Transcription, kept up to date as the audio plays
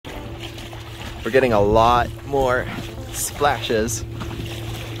We're getting a lot more splashes.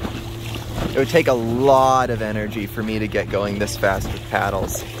 It would take a lot of energy for me to get going this fast with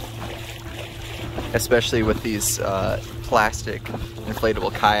paddles, especially with these plastic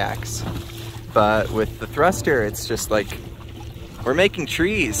inflatable kayaks. But with the thruster, it's just like we're making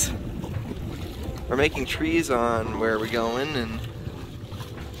trees. We're making trees on where we're going, and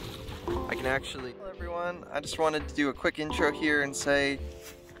I can actually... Hello everyone, I just wanted to do a quick intro here and say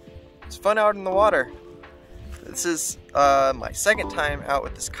it's fun out in the water. This is my second time out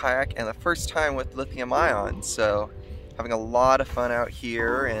with this kayak and the first time with lithium ion, so having a lot of fun out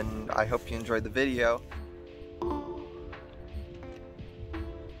here, and I hope you enjoyed the video.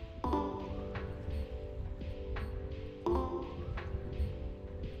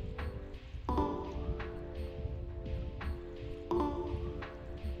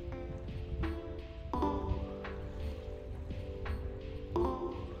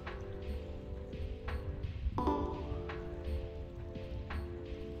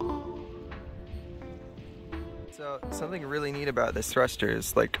 So something really neat about this thruster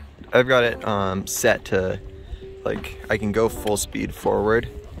is, like, I've got it set to, like, I can go full speed forward.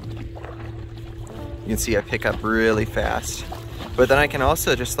 You can see I pick up really fast, but then I can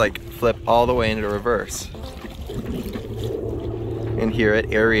also just like flip all the way into reverse and hear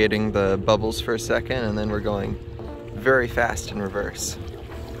it aerating the bubbles for a second, and then we're going very fast in reverse.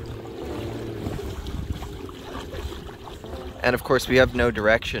 And of course we have no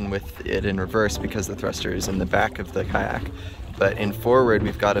direction with it in reverse because the thruster is in the back of the kayak. But in forward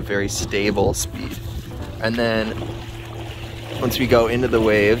we've got a very stable speed. And then once we go into the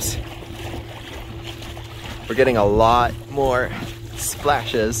waves, we're getting a lot more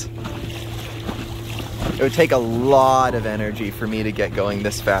splashes. It would take a lot of energy for me to get going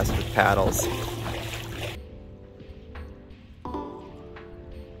this fast with paddles.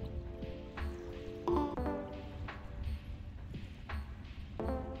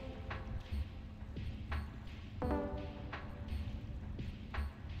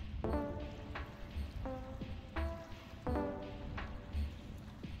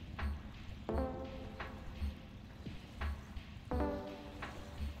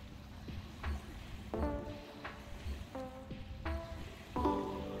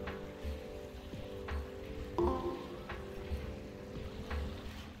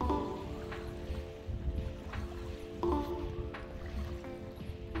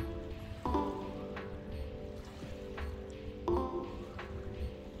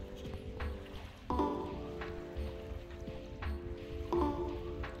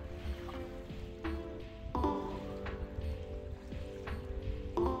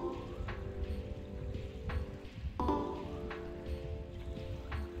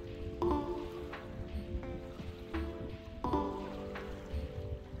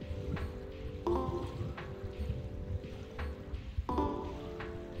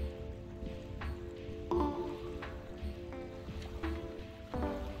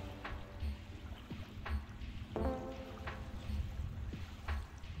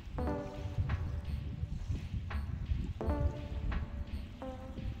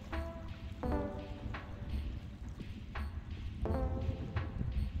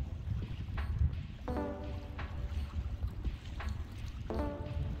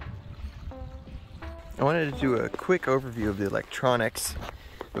 I wanted to do a quick overview of the electronics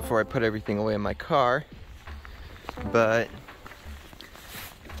before I put everything away in my car, but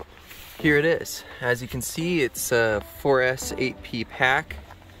here it is. As you can see, it's a 4S 8P pack.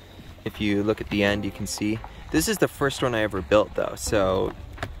 If you look at the end, you can see. This is the first one I ever built though, so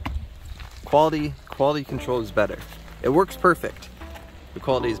quality control is better. It works perfect. The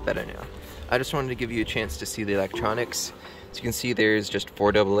quality is better now. I just wanted to give you a chance to see the electronics. As you can see, there's just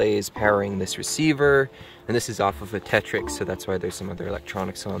 4 AA's powering this receiver, and this is off of a Tetrix, so that's why there's some other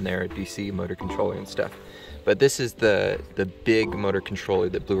electronics on there, DC motor controller and stuff. But this is the big motor controller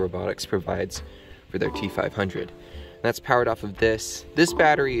that Blue Robotics provides for their T-500. And that's powered off of this. This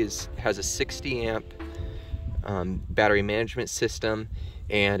battery has a 60 amp battery management system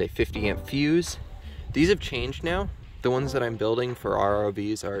and a 50 amp fuse. These have changed now. The ones that I'm building for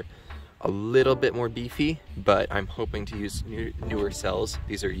ROVs are a little bit more beefy, but I'm hoping to use newer cells.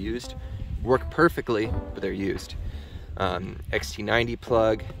 These are used, work perfectly, but they're used. XT90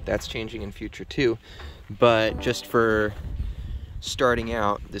 plug, that's changing in future too, but just for starting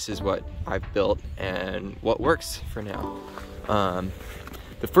out, this is what I've built and what works for now.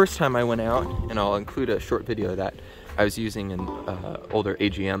 The first time I went out, and I'll include a short video of that, I was using an older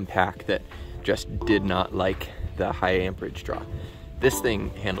AGM pack that just did not like the high amperage draw. This thing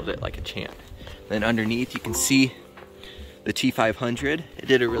handled it like a champ. Then underneath you can see the T-500. It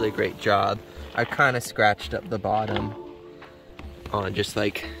did a really great job. I kind of scratched up the bottom on just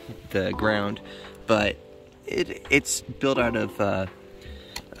like the ground, but it's built out of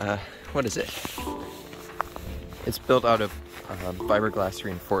what is it? It's built out of fiberglass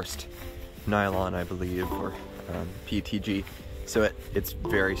reinforced nylon, I believe, or PETG, so it's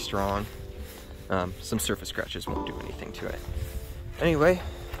very strong. Some surface scratches won't do anything to it. Anyway,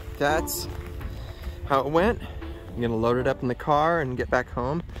 that's how it went. I'm gonna load it up in the car and get back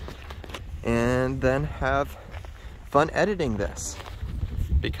home and then have fun editing this,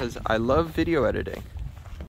 because I love video editing.